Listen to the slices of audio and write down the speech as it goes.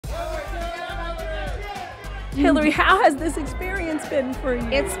Hilary, how has this experience been for you?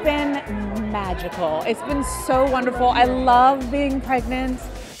 It's been magical. It's been so wonderful. I love being pregnant.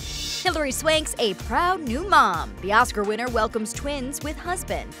 Hilary Swank's a proud new mom. The Oscar winner welcomes twins with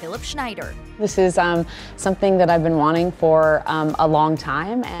husband Philip Schneider. This is something that I've been wanting for a long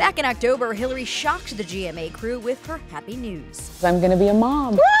time. Back in October, Hilary shocked the GMA crew with her happy news. I'm going to be a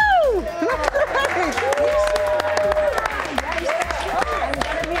mom. Woo! I'm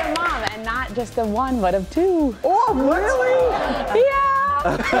going to be a mom, and not just of one, but of two. Oh, really? Yeah!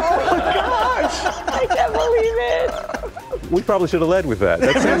 Oh my gosh! I can't believe it. We probably should have led with that.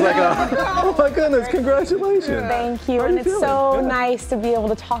 That seems like a, oh my goodness, congratulations. Thank you, and it's so nice to be able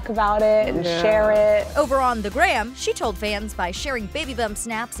to talk about it and share it. Over on the gram, she told fans by sharing baby bump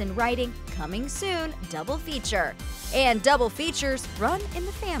snaps and writing, "Coming soon, double feature." And double features run in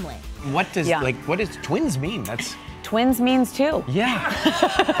the family. What does what does twins mean? That's Twins means two.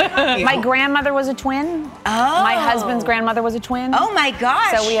 yeah. My grandmother was a twin. Oh. My husband's grandmother was a twin. Oh my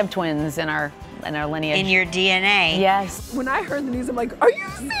gosh. So we have twins in our lineage. In your DNA. Yes. When I heard the news, I'm like, are you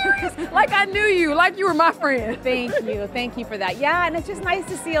serious? Like I knew you, like you were my friend. Thank you for that. Yeah, and it's just nice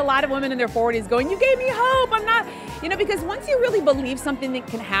to see a lot of women in their 40s going, you gave me hope. I'm not, because once you really believe something that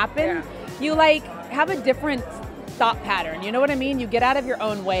can happen, you like have a different thought pattern. You know what I mean? You get out of your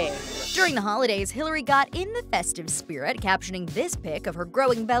own way. During the holidays, Hilary got in the festive spirit, captioning this pic of her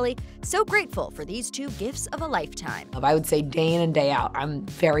growing belly. So grateful for these two gifts of a lifetime. I would say day in and day out, I'm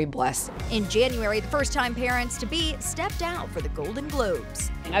very blessed. In January, the first-time parents-to-be stepped out for the Golden Globes.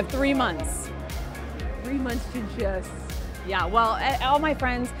 I have 3 months. 3 months to just. Yeah, well, all my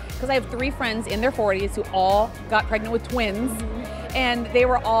friends, because I have 3 friends in their 40s who all got pregnant with twins, and they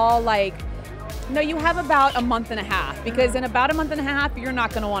were all like, no, you have about a month and a half, because in about a month and a half, you're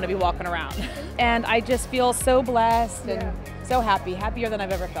not going to want to be walking around. And I just feel so blessed and so happy, happier than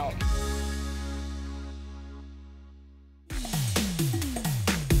I've ever felt.